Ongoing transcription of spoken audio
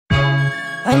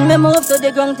When me move to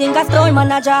the ground, think a stone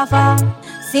man a jaffa.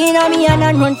 See now me and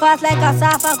run fast like a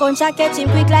safa. Gunshot catch him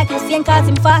quick like Hussein, cause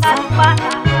him faster.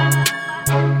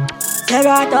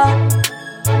 Seratuh,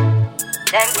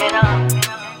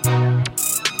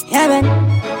 yeah man,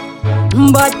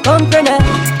 but company.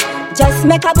 Just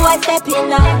make a boy step in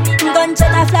now.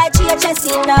 Gunshot a fly to your chest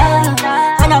in now.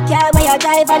 I don't care where you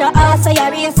drive, I don't ask, so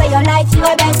you race, so your life you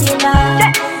a bet in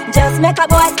now. Just make a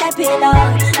boy step in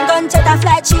now. Gunshot a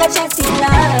fly to your chest in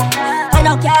now. I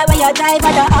don't care where you drive,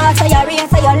 I don't ask, so you race,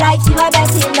 so your life you a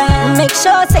bet in now. Make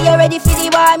sure say you ready for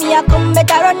the war, me a come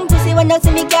better run pussy when you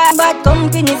see me car. But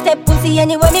company step pussy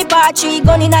anyway me part 3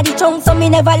 gun inna the trunk, so me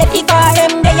never let it car.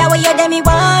 Them there where you dem me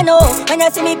want know. When you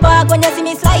see me park, when you see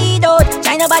me slide out,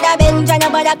 try no bother bend, try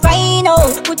no bother cry now.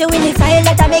 Put you in the style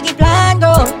that I make it plan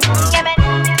go.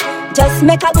 Just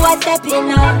make a boy step in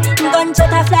now.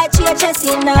 Gunshot a fly to your chest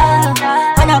in now.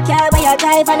 I don't care where you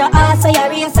drive, I don't ask, so you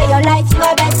race, so your life you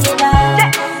a bet in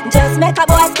now. Just make a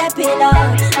boy step in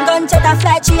now. Gunshot a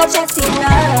fly to your chest in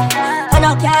now. I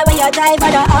don't care where you drive,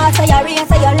 I don't ask, so you race,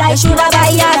 so your life you shoulda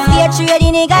buy a state trade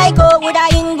in the guy go.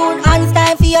 Woulda in good hands,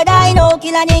 time for your dino.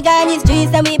 Kill a nigga in the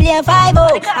streets and we blame 5-0.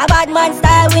 A bad man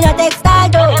style, we no take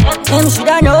style though. Them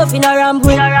shoulda know if you no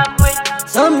ramble.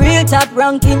 Some real top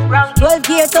ranking. 12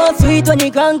 gears so sweet when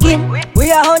you cranking.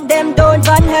 We a hunt them down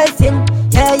Van Helsing.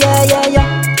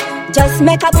 Yeah. Just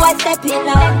make a boy step in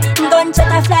now.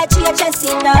 Gunshot a fly to your chest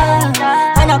in now.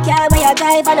 I don't care where you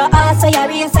drive, I don't ask, so you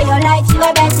race, so your life you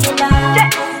a bet in now.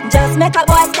 Just make a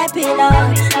boy step in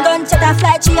now. Gunshot a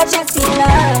fly to your chest in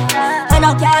now. I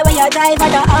don't care where you drive,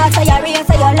 I don't ask, so you race,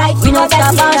 so your life you a bet in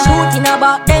now. We no stop shooting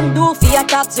about them do for your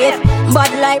top swift. But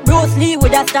like Bruce Lee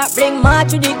would a start bring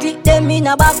march to the click them in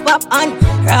a back pop and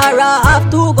rah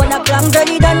have two gonna clang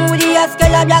journey done with the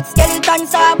skeleton black skeleton.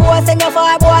 Saw boy send you for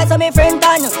a boy so me friend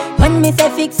done. When me say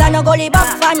fix and no gully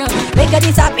back fan, make you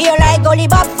disappear like gully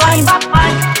back fan.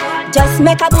 Just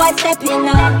make a boy step in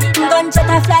now. Gunshot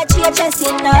a fly to your chest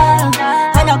in now.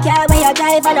 I don't care where you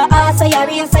drive, I don't ask, so you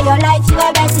race, so your life you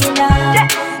a bet in now.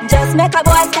 Just make a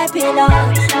boy step in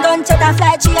now. Gunshot a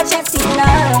fly to your chest in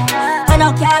now. I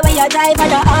don't care where you drive, I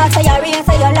don't ask, so you race,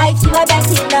 so your life you a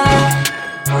bet in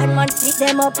now. One man stick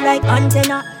them up like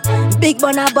antenna. Big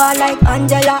bun a ball like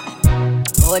Angela.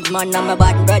 Old man I'm a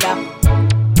bad brother.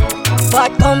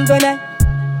 Bad company.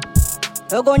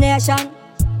 Logo Nation.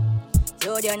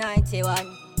 Studio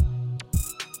 91.